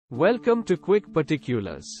Welcome to Quick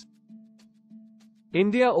Particulars.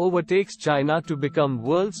 India overtakes China to become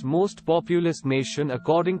world's most populous nation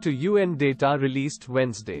according to UN data released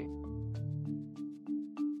Wednesday.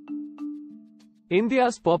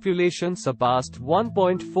 India's population surpassed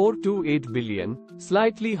 1.428 billion,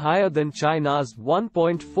 slightly higher than China's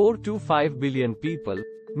 1.425 billion people.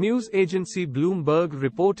 News agency Bloomberg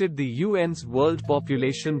reported the UN's World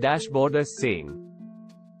Population Dashboard as saying.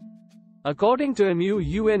 According to a new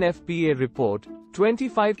UNFPA report,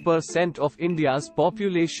 25% of India's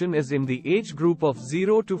population is in the age group of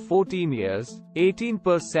 0 to 14 years,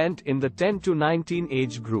 18% in the 10 to 19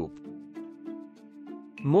 age group.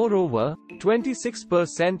 Moreover,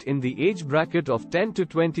 26% in the age bracket of 10 to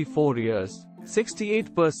 24 years,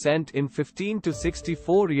 68% in 15 to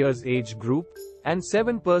 64 years age group, and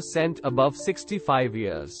 7% above 65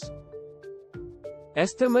 years.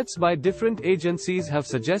 Estimates by different agencies have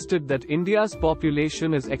suggested that India's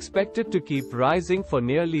population is expected to keep rising for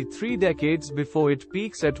nearly 3 decades before it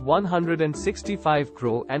peaks at 165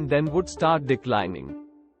 crore and then would start declining.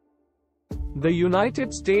 The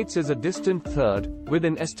United States is a distant third, with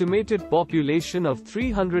an estimated population of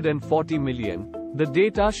 340 million, the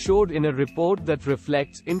data showed in a report that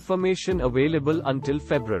reflects information available until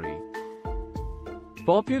February.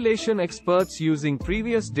 Population experts using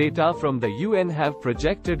previous data from the UN have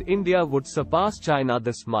projected India would surpass China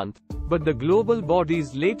this month, but the global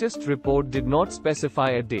body's latest report did not specify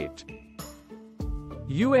a date.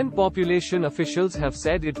 UN population officials have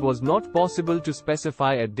said it was not possible to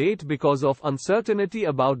specify a date because of uncertainty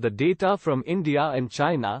about the data from India and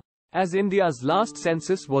China, as India's last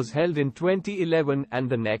census was held in 2011 and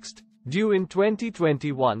the next, due in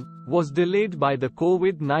 2021, was delayed by the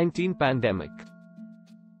COVID-19 pandemic.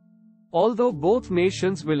 Although both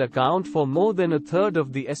nations will account for more than a third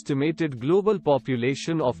of the estimated global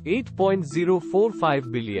population of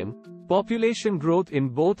 8.045 billion, population growth in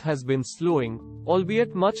both has been slowing,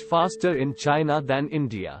 albeit much faster in China than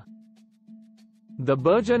India. The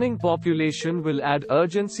burgeoning population will add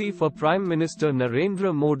urgency for Prime Minister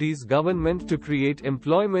Narendra Modi's government to create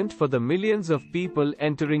employment for the millions of people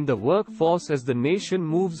entering the workforce as the nation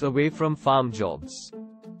moves away from farm jobs.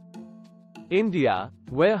 India,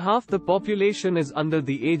 where half the population is under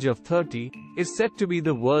the age of 30, is set to be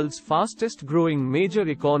the world's fastest growing major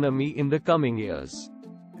economy in the coming years.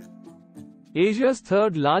 Asia's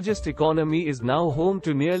third largest economy is now home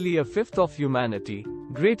to nearly a fifth of humanity,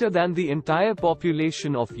 greater than the entire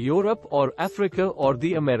population of Europe or Africa or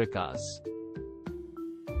the Americas.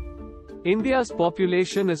 India's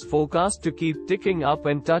population is forecast to keep ticking up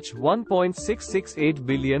and touch 1.668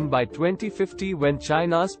 billion by 2050 when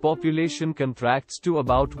China's population contracts to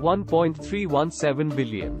about 1.317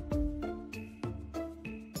 billion.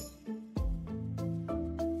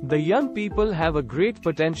 The young people have a great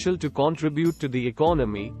potential to contribute to the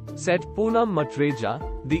economy, said Poonam Matreja,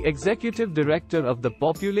 the executive director of the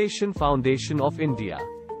Population Foundation of India.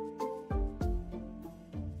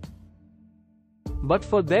 But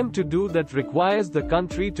for them to do that requires the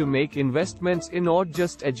country to make investments in not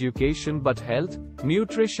just education but health,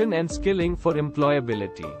 nutrition and skilling for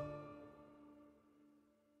employability.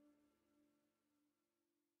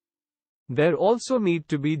 There also need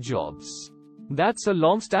to be jobs. That's a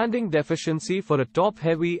long-standing deficiency for a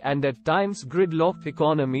top-heavy and at times gridlocked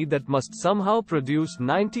economy that must somehow produce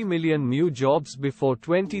 90 million new jobs before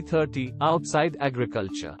 2030, outside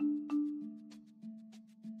agriculture.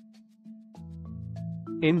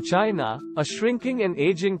 In China, a shrinking and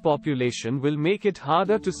aging population will make it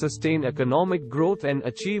harder to sustain economic growth and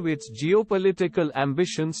achieve its geopolitical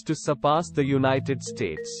ambitions to surpass the United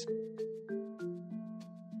States.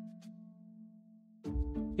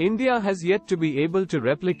 India has yet to be able to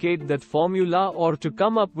replicate that formula or to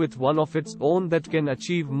come up with one of its own that can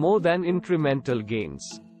achieve more than incremental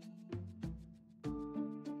gains.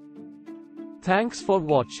 Thanks for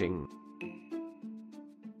watching.